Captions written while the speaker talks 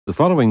The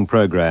following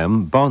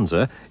program,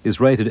 Bonza, is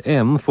rated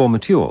M for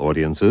mature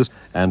audiences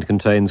and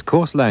contains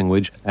coarse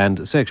language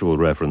and sexual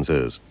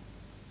references.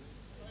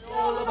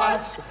 All of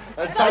us,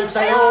 and so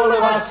say all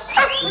of us,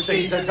 but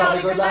she's a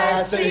jolly good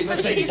lassie,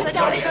 but she's a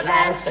jolly good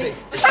lassie,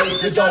 but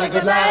she's a jolly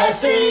good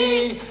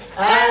lassie,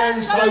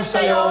 and so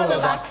say all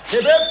of us.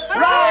 Hip hip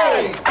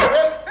hooray! Hip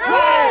hip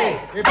hooray!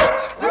 Hip hip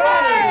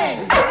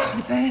hooray!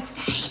 Happy birthday.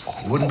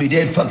 You wouldn't be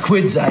dead for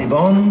quids, eh,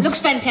 Bonz? Looks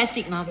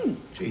fantastic, Mum.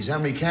 Geez, how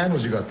many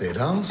candles you got there,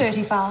 Tom?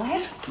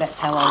 35. That's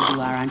how old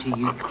you are, aren't you,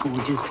 you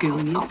gorgeous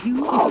girl, yes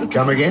you are.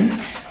 Come again?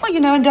 Well, you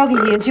know, in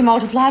doggy years you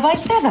multiply by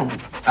 7. Hey,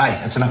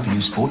 that's enough for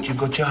you, sport. You've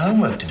got your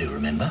homework to do,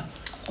 remember?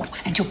 Oh,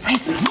 and your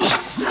present,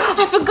 yes.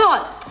 I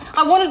forgot.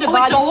 I wanted to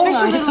buy It's the all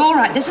special right, it's little... all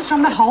right. This is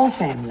from the whole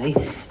family.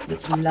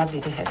 It's lovely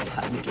to have you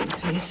home again,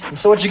 Pete.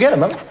 So what'd you get her,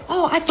 Mum?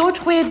 Oh, I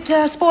thought we'd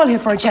spoil her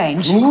for a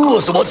change.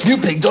 Ooh, so what's new,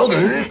 big dog,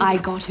 eh? I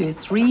got her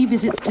 3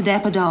 visits to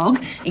Dapper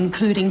Dog,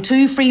 including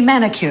 2 free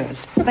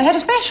manicures. They had a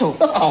special.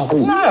 Oh,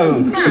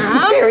 no.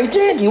 Very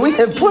dandy. We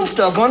have Punch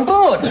Dog on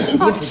board.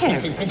 Oh,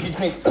 Terry.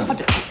 I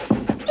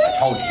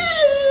told you.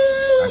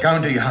 Now go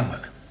and do your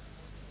homework.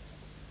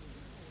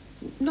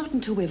 Not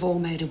until we've all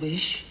made a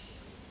wish.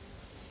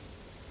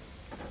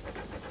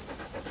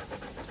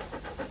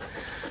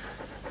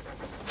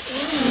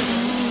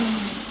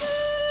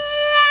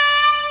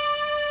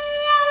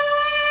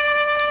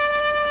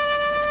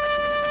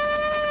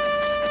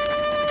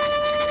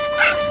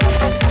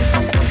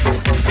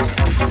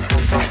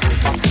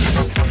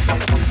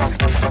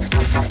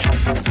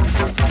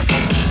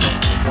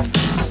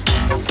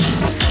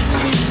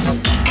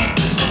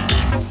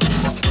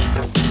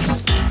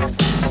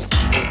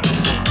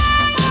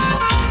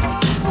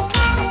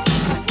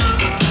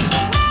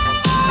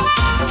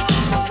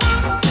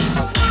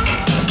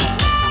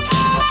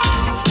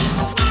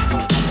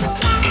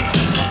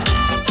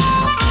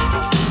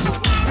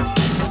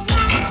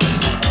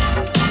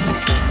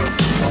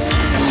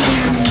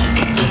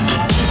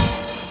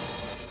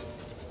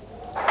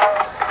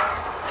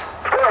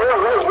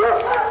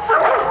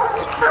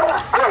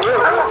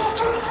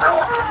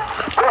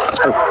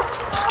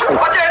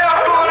 What the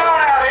hell's going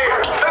on out here?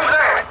 Who's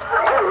there?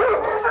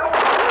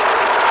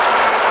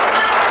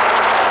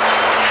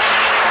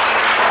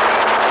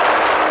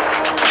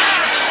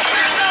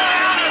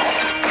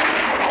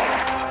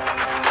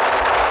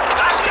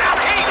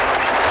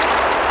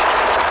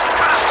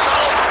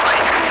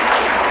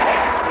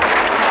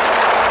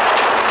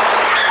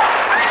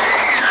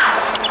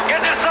 Get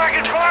this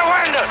second floor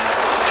window.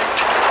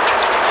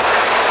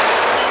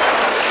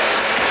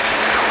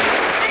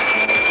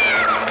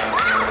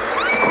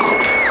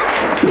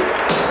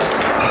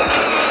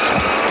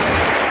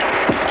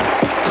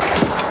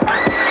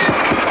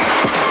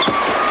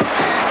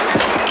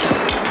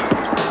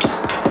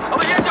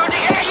 Over here, Georgie.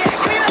 Yeah,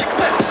 give me that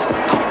clip.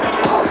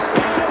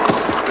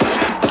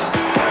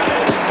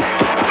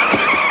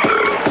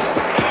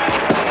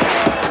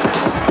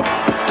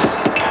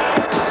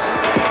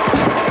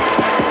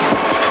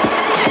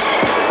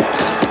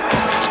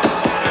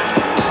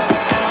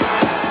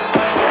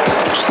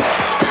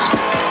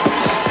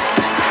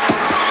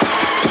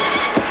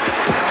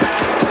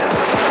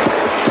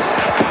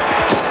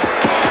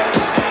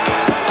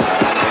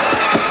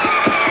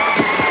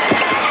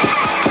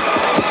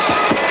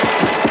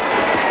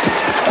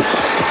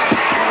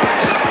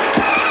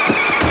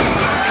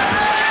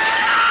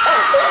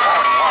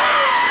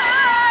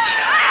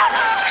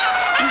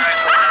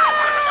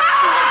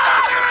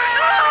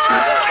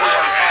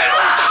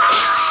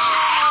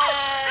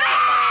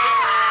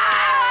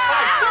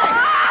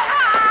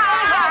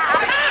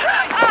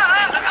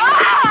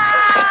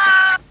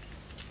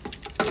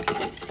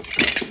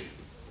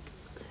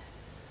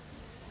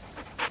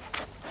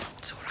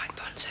 It's all right,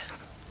 Bonza.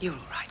 You're all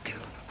right,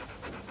 girl.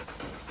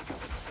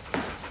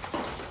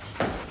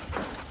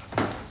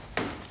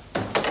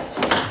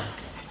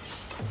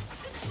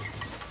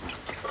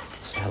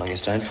 So how long are you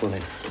staying for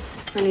then?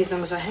 Only as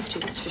long as I have to,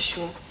 that's for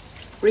sure.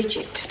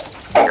 Reject.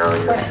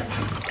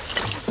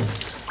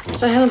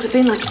 So how long's it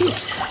been like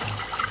this?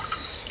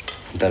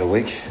 About a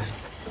week.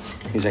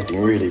 He's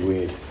acting really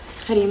weird.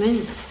 How do you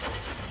mean?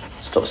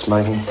 Stopped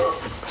smoking.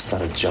 I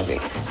started jogging.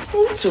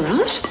 Well, that's all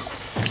right.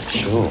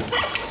 Sure.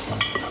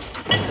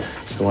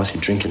 So why's he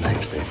drinking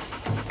heaps then?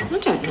 I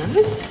don't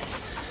know.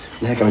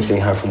 And how come he's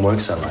getting home from work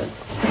so late?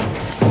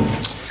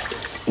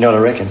 You know what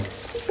I reckon?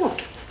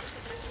 What?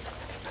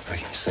 I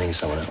reckon he's seeing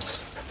someone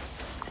else.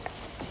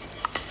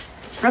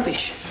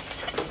 Rubbish.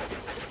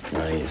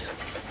 No, he is.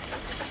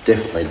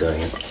 Definitely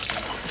doing it.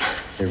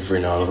 Every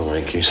night of the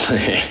week he's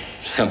there.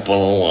 Up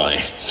all the way.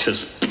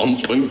 Just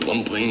pumping,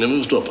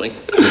 never stopping.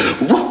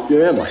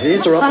 Yeah, my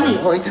hair's are up and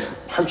going.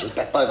 Hunches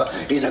back over.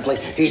 He's ugly.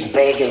 He's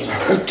big. He's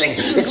hurting.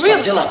 It's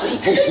Godzilla.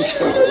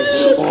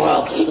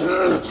 Well,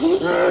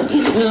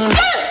 You're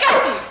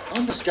disgusting!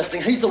 I'm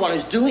disgusting. He's the one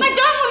who's doing I it.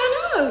 don't want to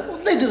know.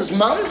 Well, neither does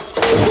Mum.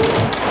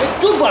 A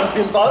good one,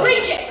 Bimbo.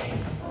 Reject.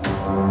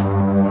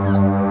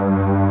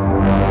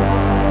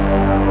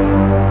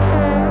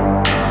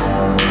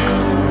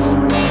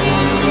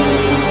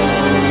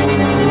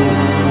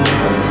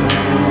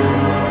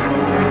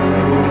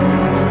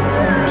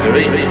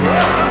 Terry?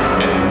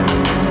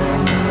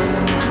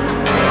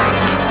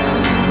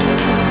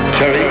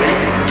 Terry?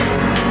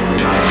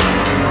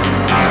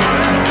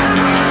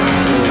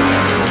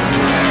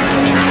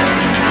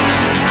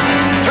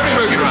 Terry,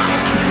 move your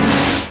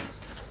ass!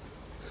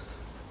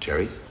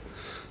 Jerry?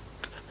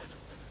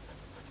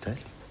 Dad?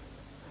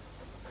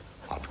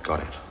 I've got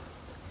it.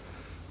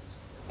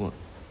 What?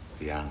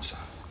 The answer.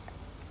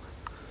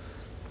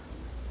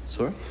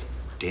 Sorry?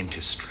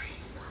 Dentistry.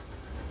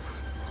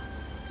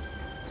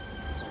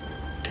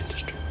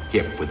 Dentistry.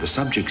 Yep, with the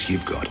subjects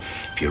you've got,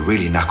 if you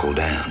really knuckle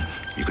down,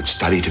 you could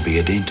study to be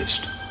a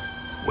dentist.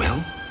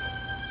 Well,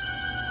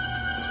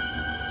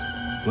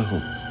 Well,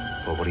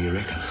 what do you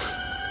reckon?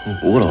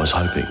 what I was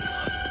hoping...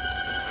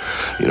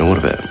 You know, what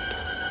about...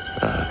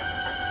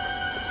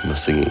 my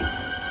singing?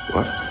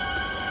 What?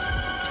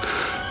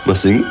 My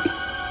singing?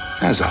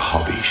 As a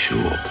hobby,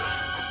 sure,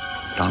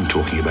 but I'm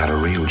talking about a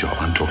real job.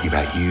 I'm talking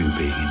about you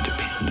being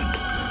independent.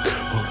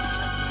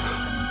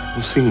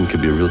 Well, singing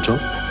could be a real job,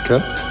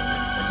 okay?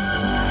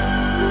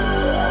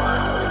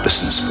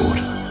 Listen, sport.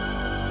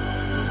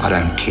 I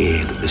don't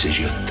care that this is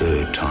your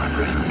third time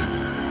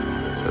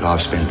round, that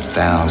I've spent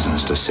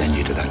thousands to send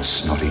you to that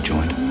snotty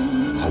joint.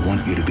 I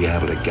want you to be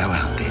able to go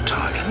out there,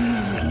 Tiger,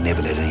 and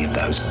never let any of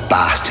those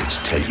bastards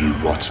tell you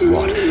what's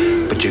what.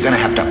 But you're going to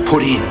have to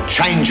put in,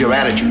 change your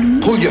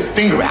attitude, pull your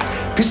finger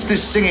out, piss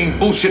this singing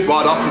bullshit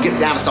right off and get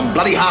down to some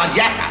bloody hard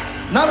yakka.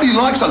 Nobody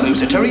likes a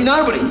loser, Terry,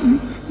 nobody.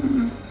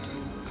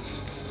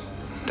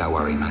 Don't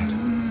worry, mate.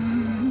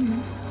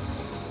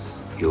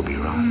 You'll be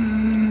right.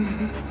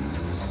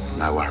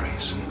 No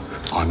worries.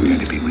 I'm going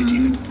to be with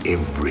you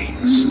every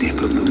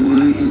step of the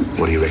way.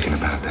 What do you reckon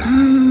about that?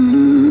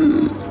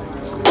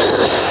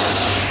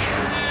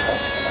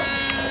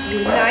 You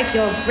like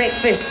your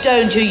breakfast,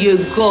 don't you, you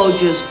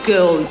gorgeous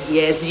girl?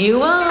 Yes,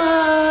 you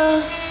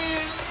are.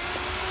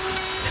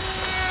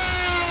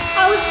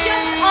 I was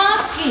just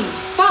asking.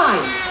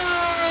 Fine.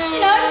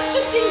 You know,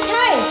 just in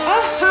case.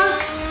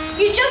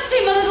 You just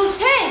seem a little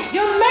tense.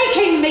 You're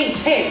making me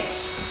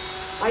tense.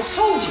 I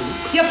told you,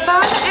 your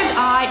father and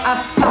I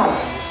are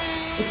fine.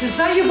 It's as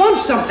though you want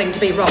something to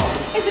be wrong.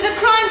 Is it a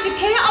crime to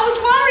care? I was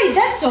worried,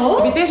 that's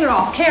all. You'd be better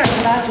off caring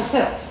about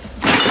yourself.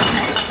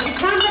 You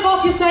can't live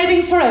off your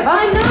savings forever.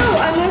 I know,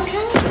 I'm okay.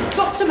 You've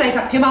got to make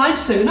up your mind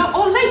sooner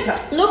or later.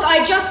 Look,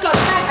 I just got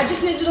back. I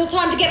just need a little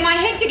time to get my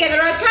head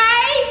together,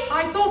 okay?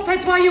 I thought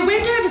that's why you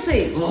went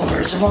overseas. Oh,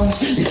 it's a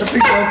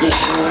big one.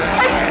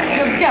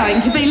 You're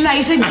going to be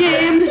late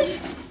again.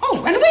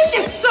 Oh, and where's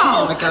your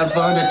soul? I can't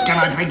find it. Can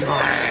I bring it?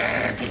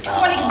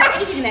 What,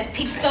 anything in that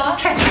pigsty?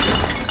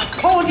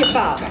 Catherine, call your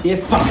father. You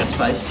fucker's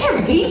face.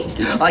 Terry?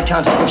 I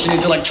can't tell if she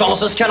needs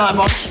electrolysis, can I,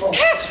 boss?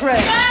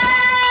 Catherine!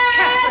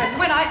 Catherine,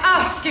 when I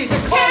ask you to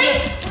call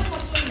your...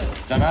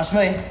 Don't ask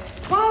me.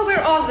 While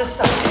we're on the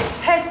subject,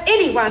 has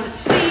anyone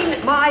seen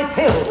my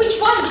pill? Which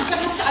one? You're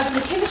going to have to open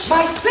the chemist shop.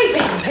 My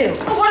sleeping pill.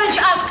 Well, why don't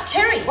you ask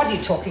Terry? What are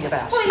you talking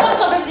about? Well, he knocks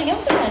off everything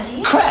else around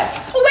here. Crap.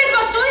 Well, where's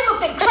my soy milk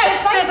then? Crap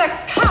face. There's a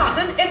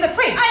carton in the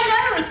fridge. I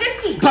know, it's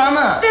empty.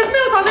 Bummer. There's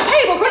milk on the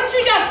table. Couldn't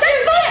you just...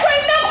 There's soft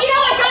cream milk. You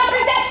know I can't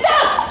drink that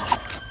stuff.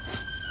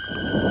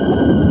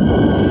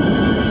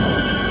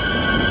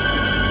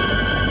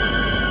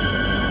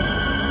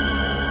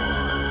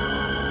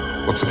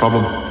 What's the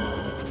problem?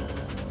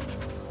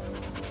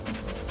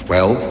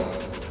 Well,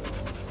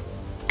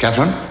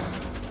 Catherine?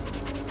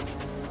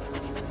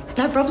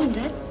 No problem,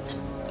 Dad.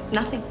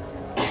 Nothing.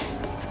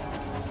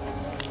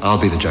 I'll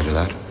be the judge of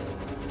that.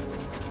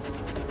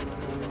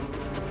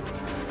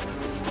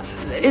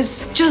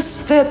 It's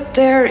just that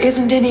there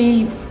isn't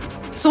any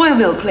soy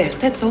milk left,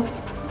 that's all.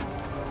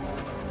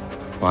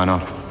 Why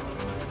not?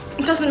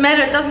 It doesn't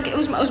matter. It doesn't. It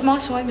was my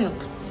soy milk.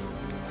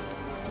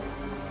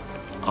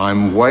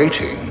 I'm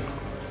waiting.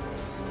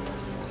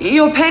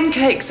 Your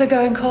pancakes are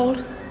going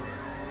cold.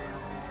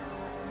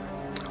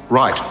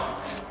 Right.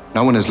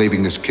 No one is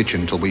leaving this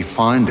kitchen till we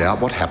find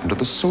out what happened to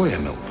the soya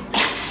milk.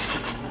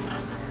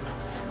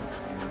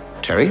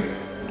 Terry?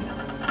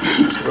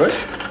 Sorry?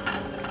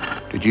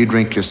 Did you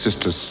drink your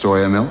sister's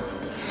soya milk?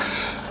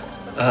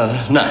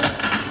 No.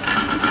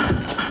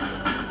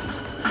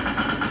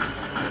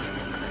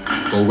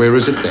 Well, where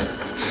is it then?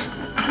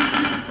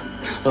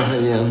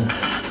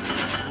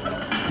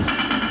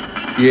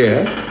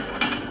 Yeah?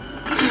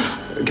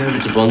 I gave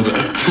it to Bonza.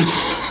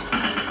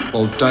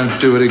 Well, don't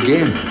do it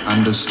again,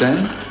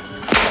 understand?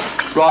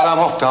 Right, I'm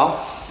off, Carl.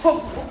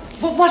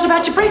 What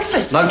about your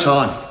breakfast? No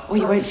time. Well,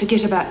 you won't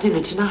forget about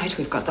dinner tonight.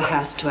 We've got the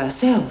house to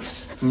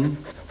ourselves.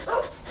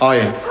 Oh,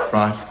 yeah,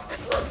 right.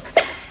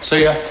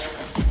 See ya.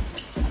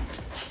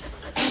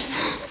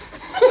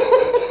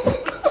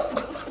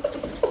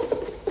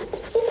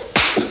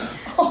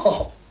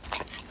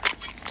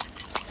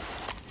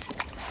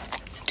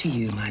 To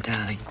you, my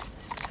darling.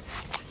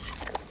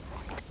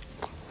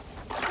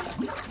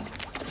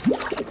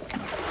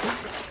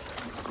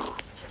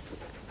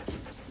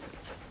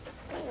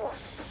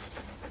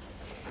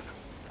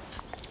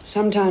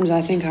 Sometimes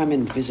I think I'm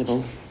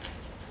invisible.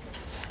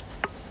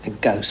 A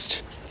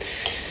ghost.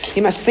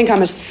 He must think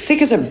I'm as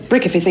thick as a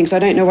brick if he thinks I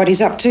don't know what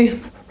he's up to.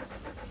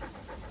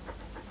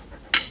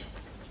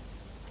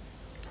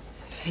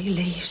 he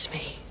leaves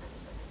me.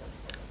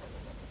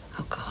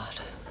 Oh,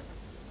 God.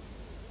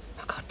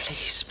 Oh, God,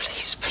 please,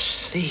 please,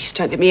 please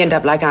don't let me end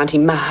up like Auntie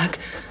Marg.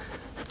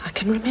 I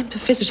can remember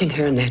visiting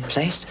her in that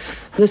place.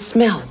 And the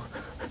smell.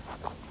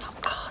 Oh,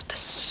 God, the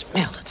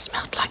smell. It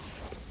smelled like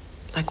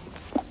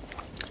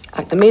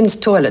the men's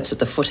toilets at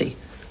the footy.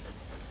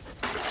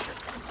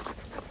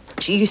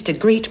 She used to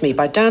greet me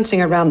by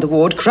dancing around the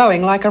ward,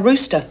 crowing like a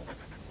rooster.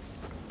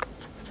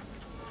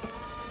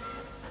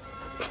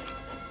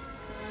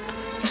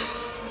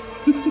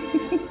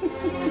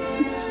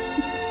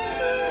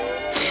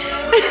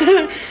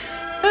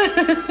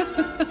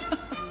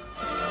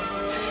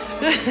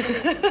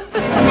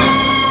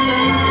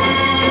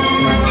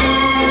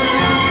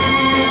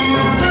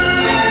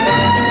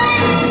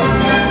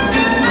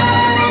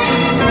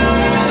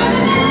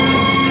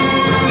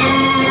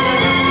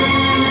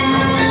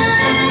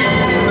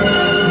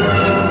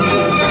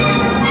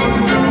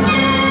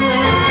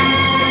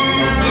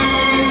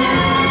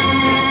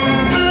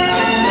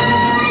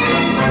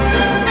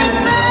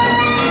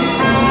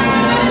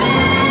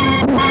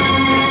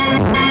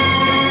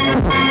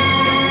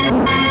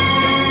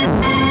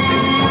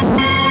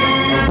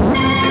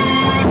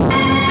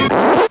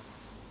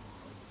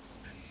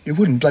 You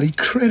wouldn't bloody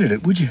credit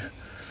it, would you?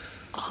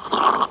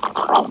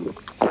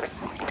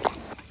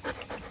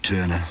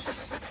 Turner,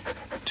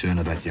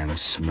 that young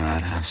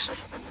smartass.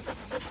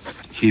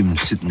 Him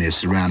sitting there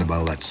surrounded by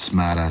all that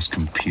smartass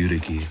computer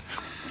gear.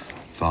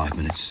 5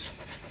 minutes.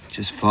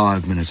 Just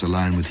 5 minutes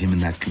alone with him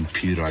and that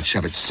computer. I'd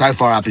shove it so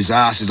far up his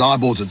ass, his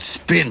eyeballs would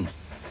spin.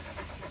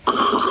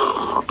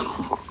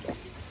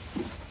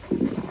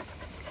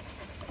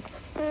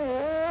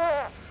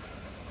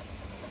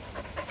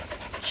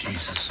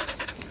 Jesus.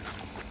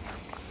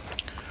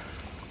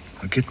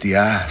 I get the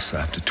arse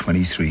after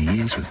 23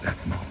 years with that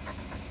mob.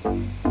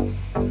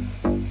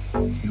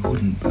 You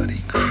wouldn't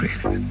bloody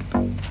credit it.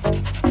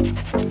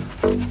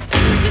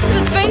 Just that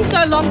it's been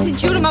so long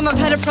since you and Mum have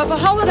had a proper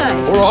holiday.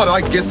 All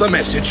right, I get the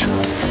message. You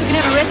can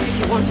have a rest if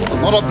you want to.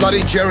 I'm not a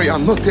bloody Jerry.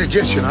 I'm not dead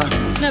yet, you know.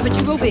 No, but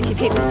you will be if you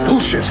keep this up.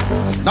 Bullshit.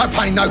 No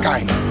pain, no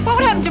gain. What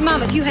would happen to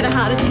Mum if you had a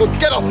heart attack? Look,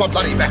 get off my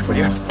bloody back, will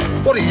you?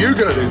 What are you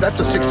going to do? That's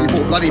a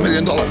 $64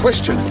 million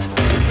question.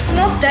 It's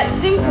not that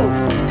simple.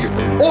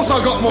 You've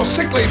also got more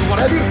sick leave and what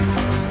have you.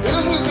 It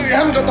isn't as if you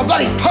haven't got the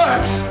bloody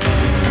perks.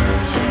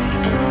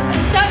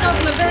 You don't know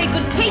I'm a very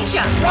good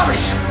teacher.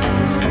 Rubbish.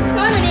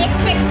 So many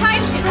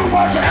expectations.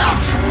 Work it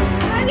out.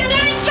 Maybe I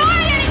don't enjoy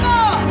it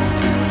anymore.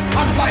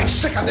 I'm bloody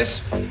sick of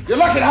this.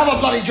 You're lucky to have a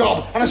bloody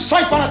job, and a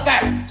safe one at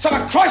that. So for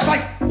Christ's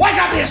sake, wake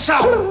up to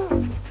yourself.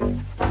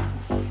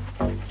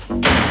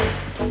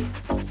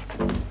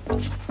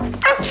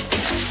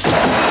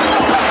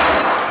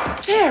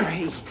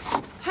 Terry,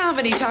 how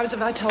many times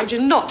have I told you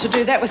not to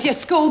do that with your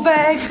school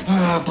bag?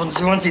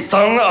 Bonza wants the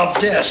Thong of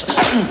Death.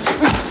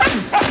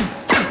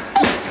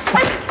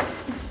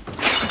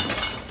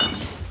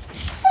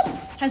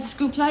 How's the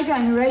school play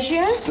going,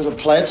 Horatio? It's not a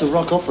play, it's a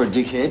rock opera,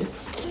 dickhead.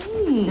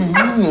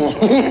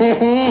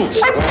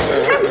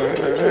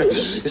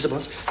 Here's the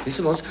Bonza. Here's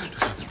the Bonza.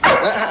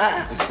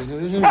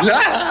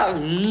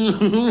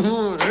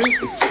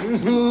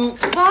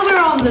 While we're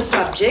on the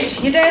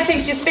subject, your dad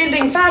thinks you're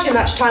spending far too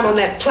much time on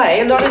that play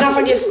and not enough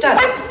on your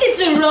study. It's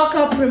a rock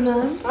opera,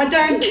 Mum. I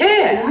don't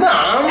care.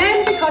 Mum!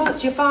 And because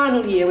it's your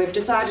final year, we've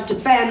decided to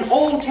ban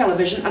all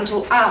television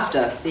until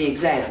after the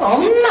exams.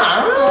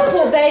 Oh,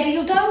 poor baby,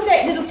 you'll go with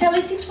that little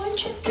telefix,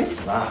 won't you?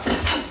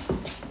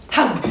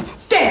 How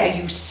dare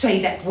you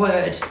say that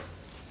word?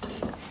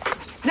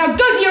 Now go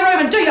to your room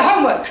and do your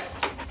homework.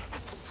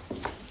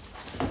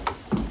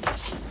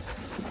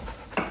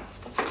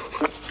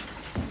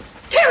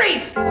 Terry!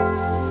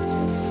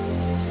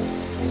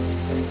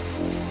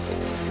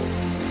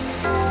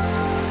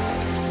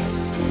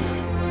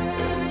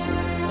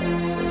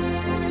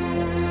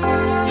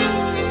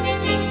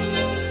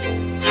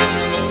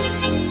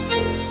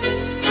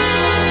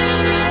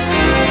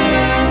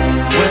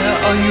 Where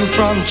are you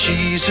from,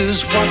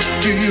 Jesus? What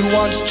do you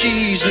want,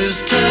 Jesus?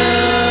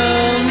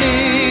 Tell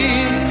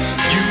me.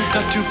 You've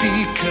got to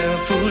be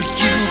careful.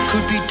 You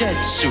could be dead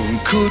soon.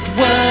 Could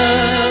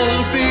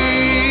well be.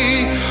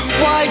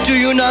 Why do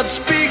you not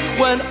speak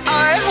when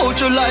I hold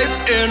your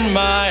life in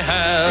my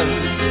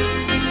hands?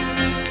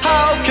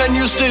 How can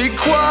you stay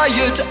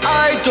quiet?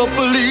 I don't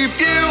believe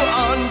you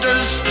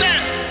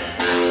understand.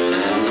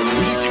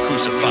 We need to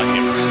crucify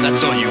him.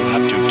 That's all you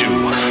have to do.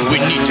 We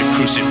need to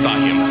crucify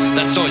him.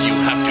 That's all you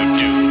have to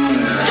do.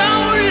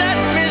 Don't let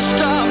me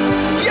stop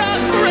your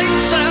great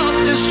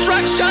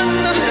self-destruction.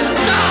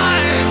 Die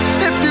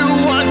if you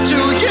want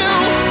to, you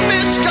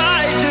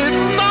misguided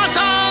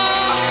mother.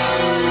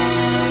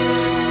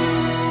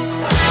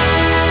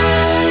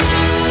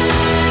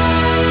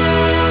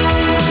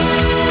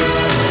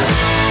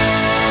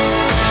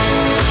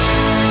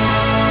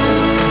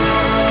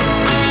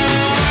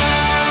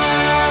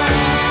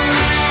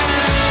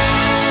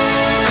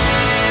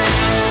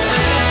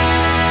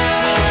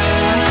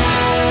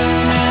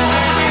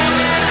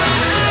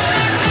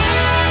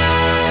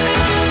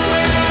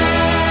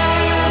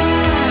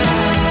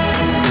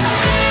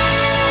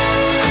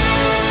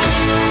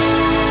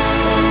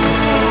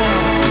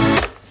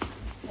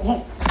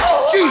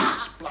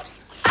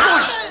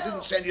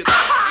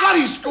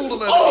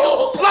 shoulder.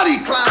 Oh. Bloody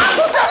clown!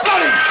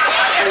 Bloody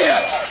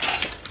idiot!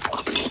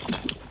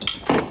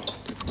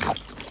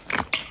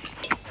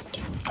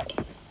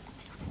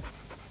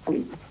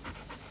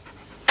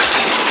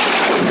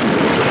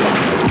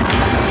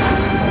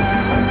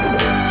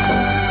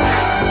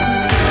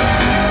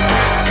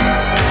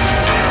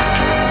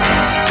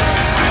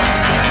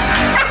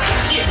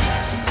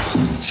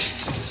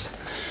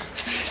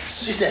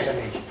 Sit down to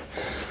me.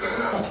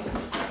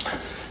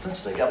 Don't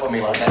sneak up on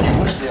me like that. You're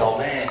worse than the old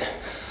man.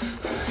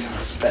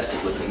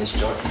 Spastic living in this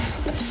joint.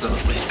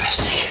 Absolutely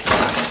spastic.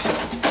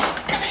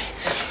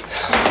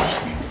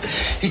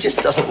 He just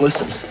doesn't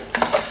listen.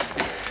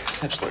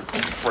 Absolute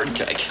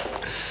fruitcake.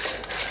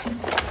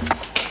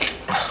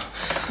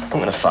 I'm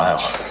gonna fail.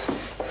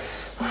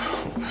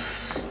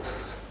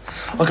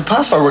 I could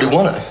pass if I really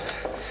want to.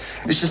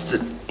 It's just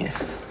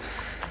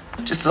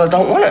that I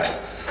don't want it.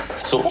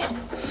 That's all.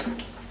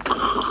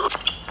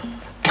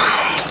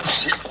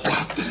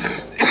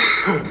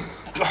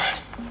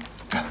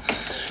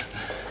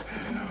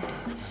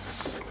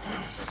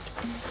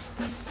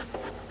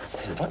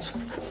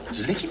 Is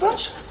it licky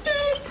buns?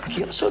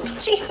 Licky up so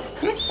pretty.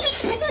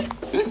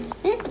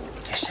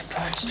 Yes, it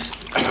buns.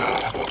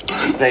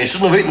 Now, you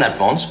shouldn't have eaten that,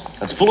 Bonz.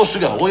 It's full of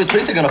sugar. All your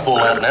teeth are going to fall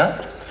out now.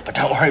 But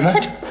don't worry,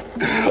 mate.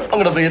 I'm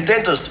going to be a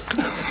dentist.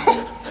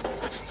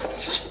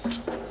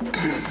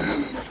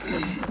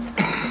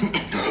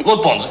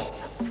 Look, Bonza,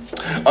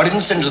 I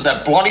didn't send you to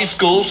that bloody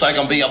school so I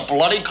can be a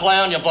bloody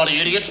clown, you bloody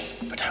idiot.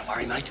 But don't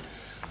worry, mate.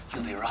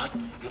 You'll be right.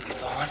 You'll be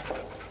fine.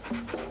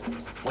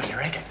 What do you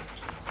reckon?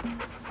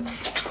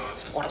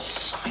 What a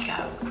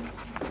psycho.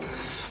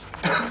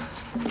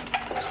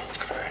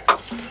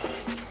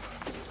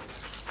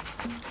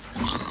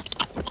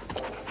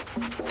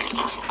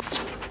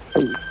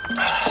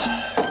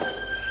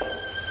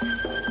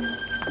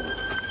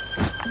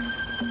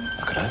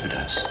 I could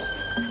overdose.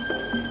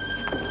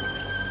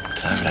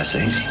 That's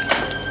easy.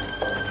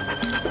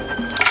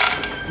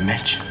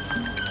 Imagine.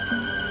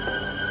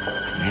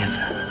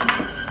 Never,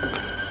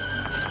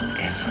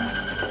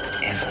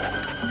 ever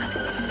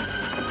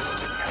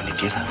having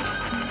to get up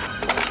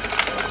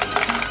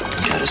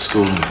and go to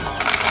school anymore.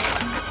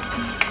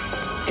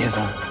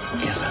 Ever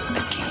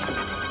again.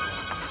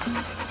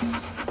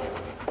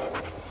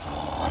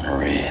 Oh,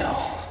 unreal.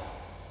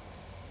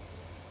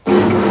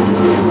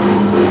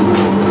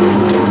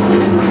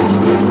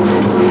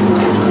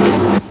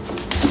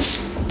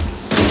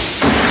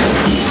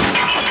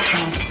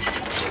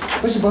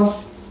 Where's the Bonza?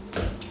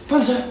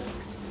 Bonza?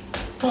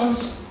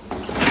 Bonza?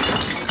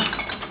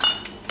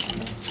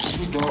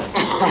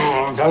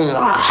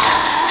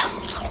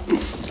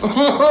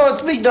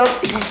 It's me, Doc.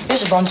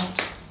 Here's the Bonza.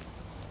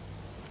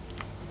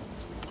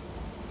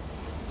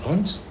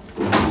 Bonza?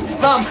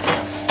 Mum,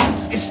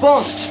 it's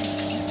Bonza.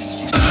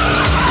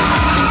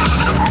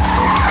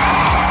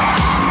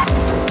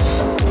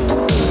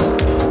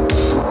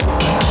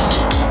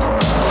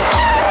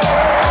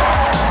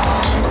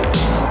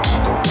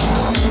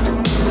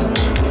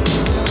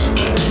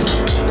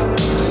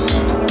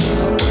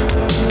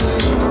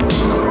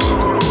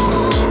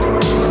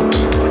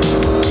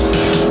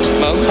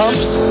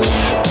 Pumps.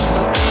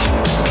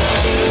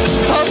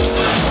 Pumps.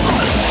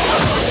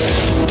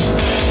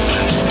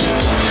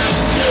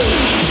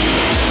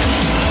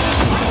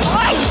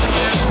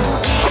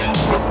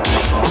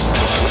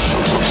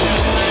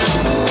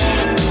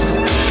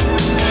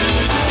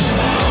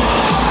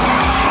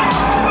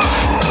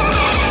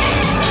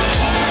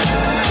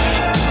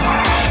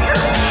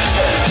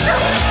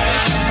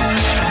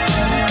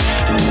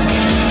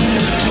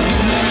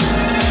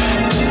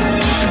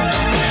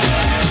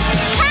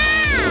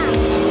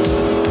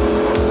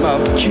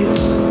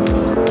 Kids.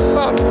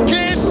 Mom,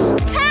 kids!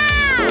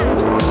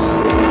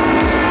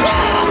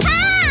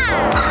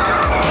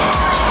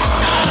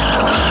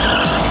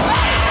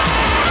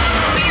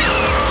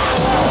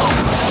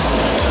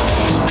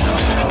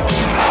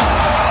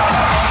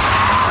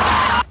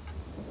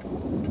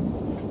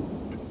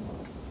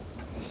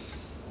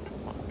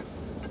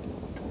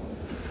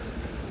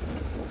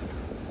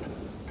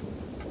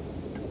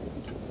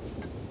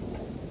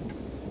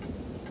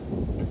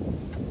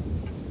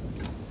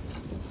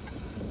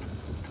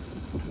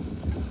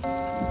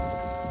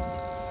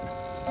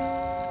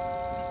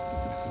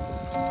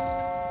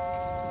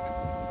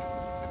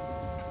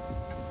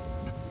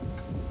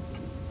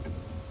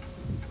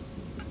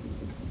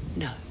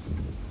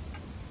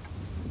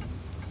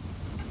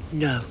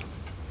 No.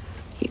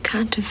 You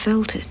can't have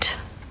felt it.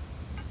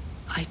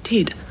 I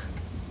did.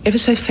 Ever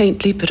so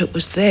faintly, but it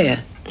was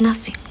there.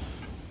 Nothing.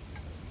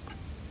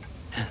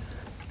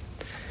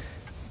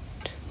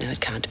 No,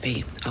 it can't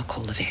be. I'll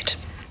call the vet.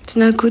 It's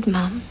no good,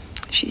 Mum.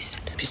 She's...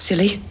 Don't be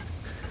silly.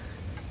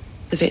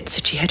 The vet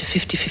said she had a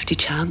 50-50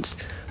 chance.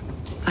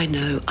 I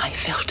know. I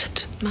felt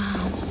it.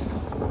 Mum.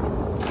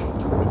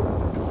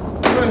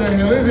 Where the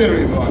hell is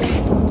everybody?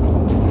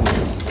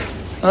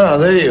 Ah,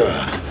 there you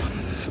are.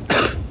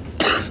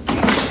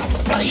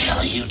 Bloody hell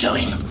are you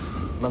doing?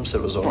 Mum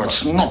said it was all Oh, right.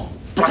 it's not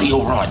bloody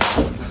all right.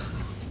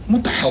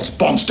 What the hell's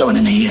Bonz doing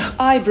in here?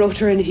 I brought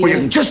her in here. Well, you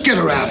can just get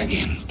her out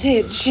again.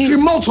 Ted, she's... She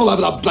molts all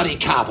over the bloody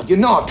carpet. You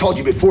know I've told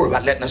you before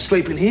about letting her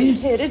sleep in here.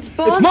 Ted, it's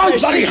Bonza. It's my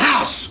bloody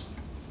house!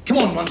 Come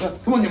on, Bonza.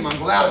 Come on, you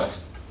mongrel, out of it.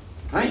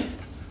 Hey?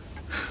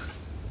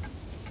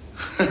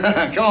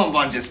 Come on,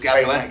 Bonza,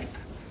 scallywag.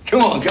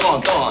 Come on, come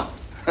on, come on.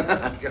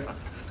 Come on.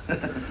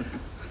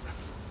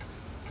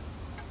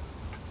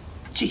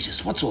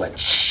 Jesus, what's all that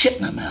shit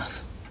in her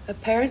mouth?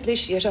 Apparently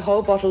she ate a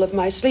whole bottle of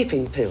my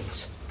sleeping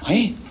pills.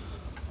 Hey?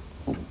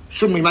 Well,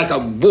 shouldn't we make her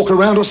walk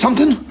around or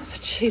something?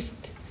 But she's...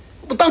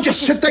 But don't just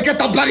sit there, get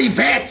the bloody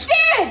vet!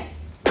 Dad!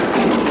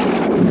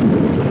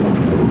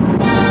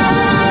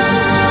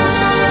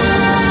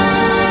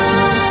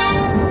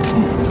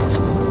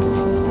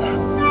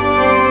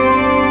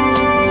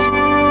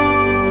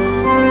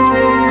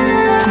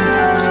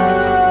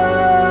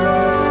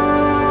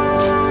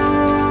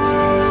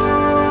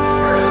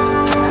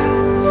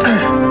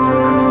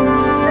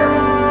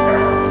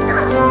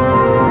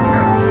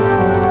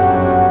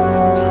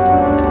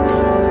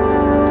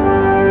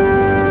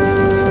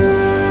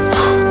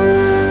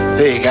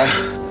 There you go.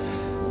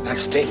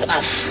 That's deep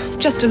enough.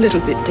 Just a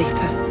little bit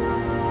deeper.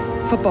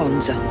 For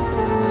Bonza.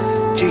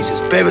 Jesus,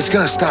 Bev, it's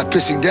gonna start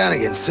pissing down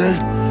again soon.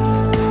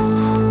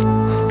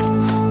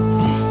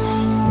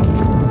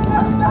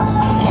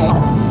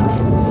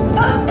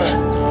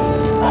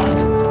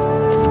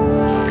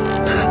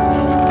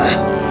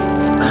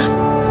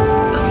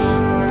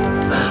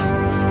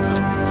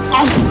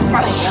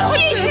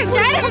 Jesus,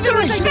 Dad, I'm doing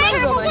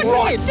respectful. What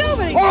are you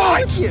doing? All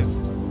right!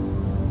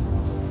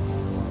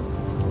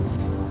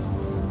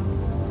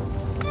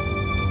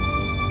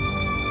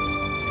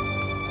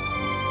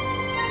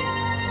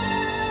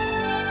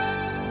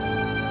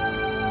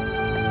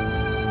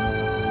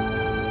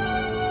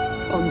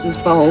 Bonza's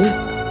bowl.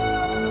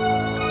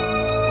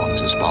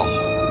 Bonza's bowl.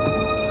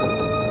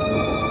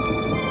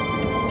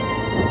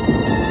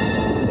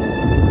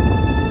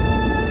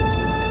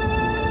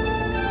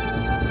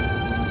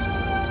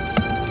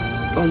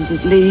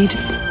 Bonza's lead.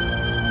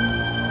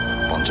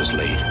 Bonza's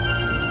lead.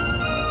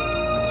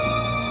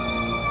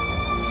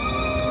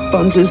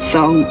 Bonza's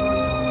thong.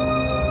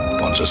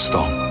 Bonza's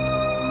thong.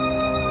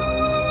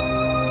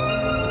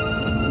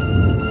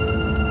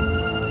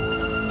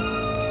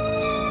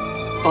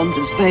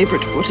 Bonza's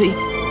favourite footy.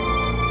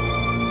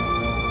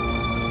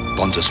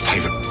 Bonza's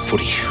favourite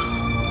footy.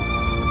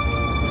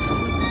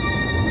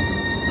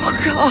 Oh,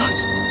 God.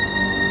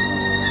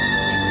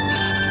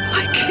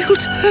 I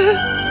killed her.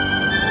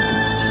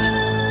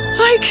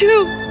 I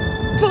killed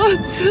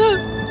Bonza.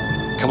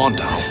 Come on,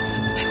 doll.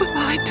 They were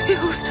my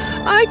pills.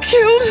 I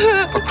killed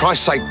her. For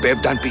Christ's sake,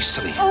 Bev, don't be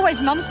silly. Always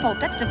Mum's fault,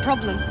 that's the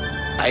problem.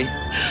 Hey?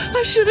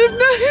 I should have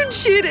known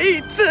she'd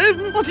eat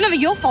them. Well, it's never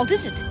your fault,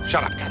 is it?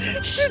 Shut up,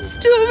 Kathy. She'd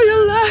still be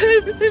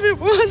alive if it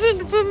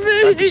wasn't for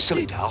me. Don't be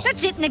silly, doll.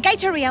 That's it,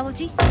 negate her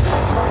reality.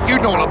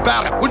 You'd know all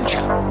about it, wouldn't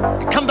you?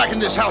 You come back in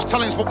this house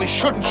telling us what we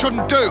should and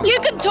shouldn't do. You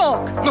can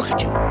talk. Look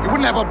at you. You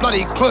wouldn't have a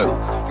bloody clue.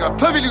 You got a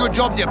perfectly good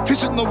job and you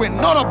piss it in the wind.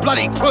 Not a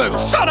bloody clue.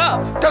 Shut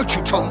up! Don't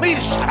you tell me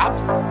to shut up.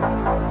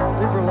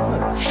 Leave her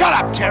alone. Shut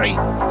up, Terry.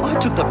 I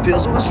took the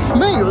pills. It was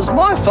me. It was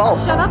my fault.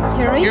 Shut up,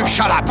 Terry. You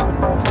shut up.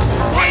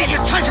 Why did you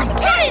take them?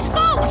 It's not his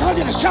fault. I told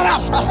you to shut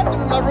up. I had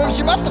them in my room.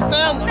 She must have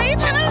found them. Leave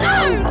him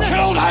alone.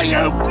 Killed her,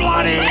 you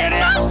bloody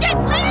idiot. Bullshit.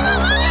 Leave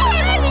him alone.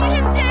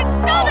 Leave him dead.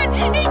 Stop it.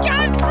 He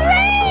can't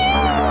breathe.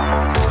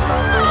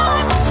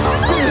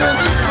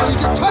 Why did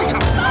you take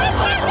them?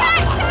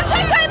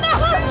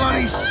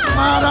 Bloody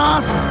smart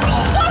ass.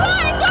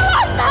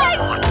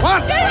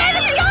 What?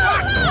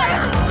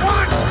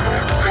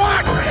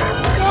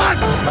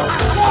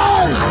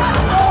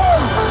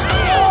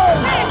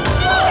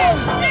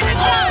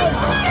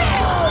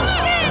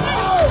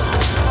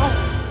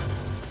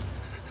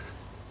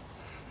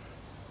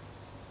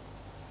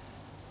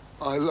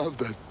 I love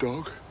that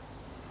dog.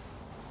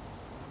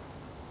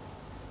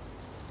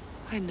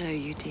 I know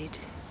you did.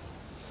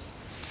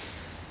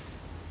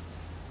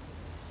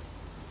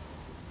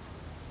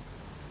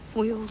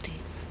 We all did.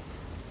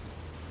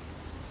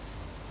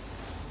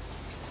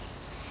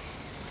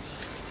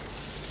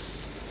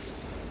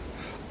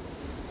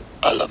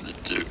 I love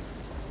it too.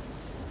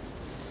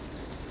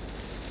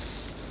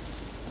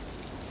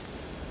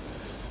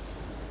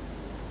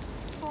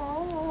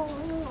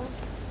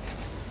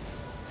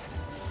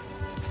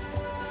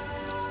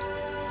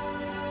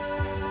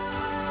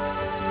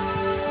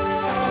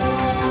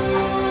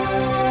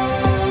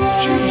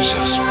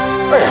 Jesus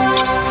wept.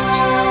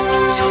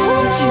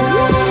 Told you.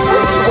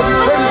 That's what you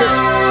pregnant.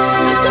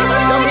 Your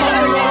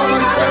mother-in-law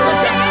was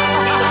pregnant.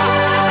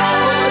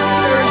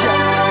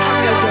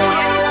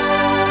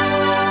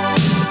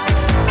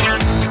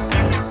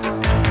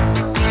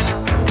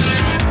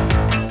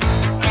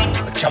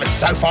 Shove it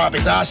so far up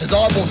his ass, his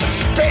eyeballs will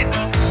spin.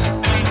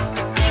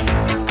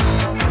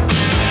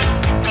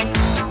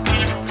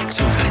 It's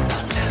all right,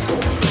 Bonza.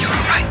 You're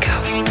all right,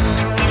 girl.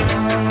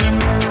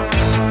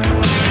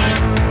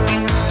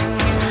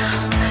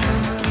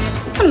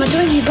 What am I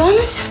doing here,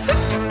 Bonz?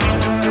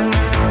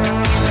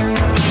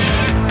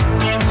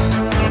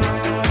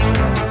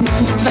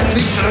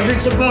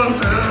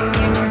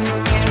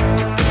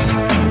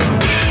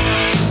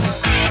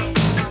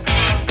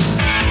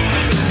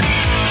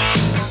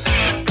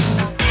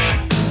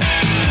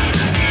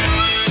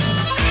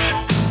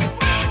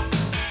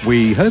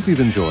 We hope you've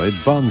enjoyed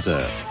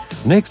Bonza.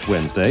 Next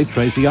Wednesday,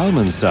 Tracy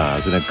Ullman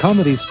stars in a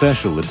comedy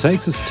special that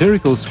takes a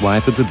satirical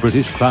swipe at the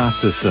British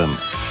class system.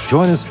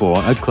 Join us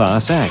for A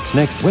Class Act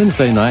next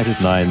Wednesday night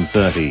at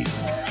 9:30.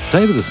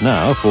 Stay with us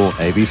now for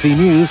ABC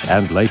News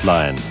and Late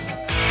Line.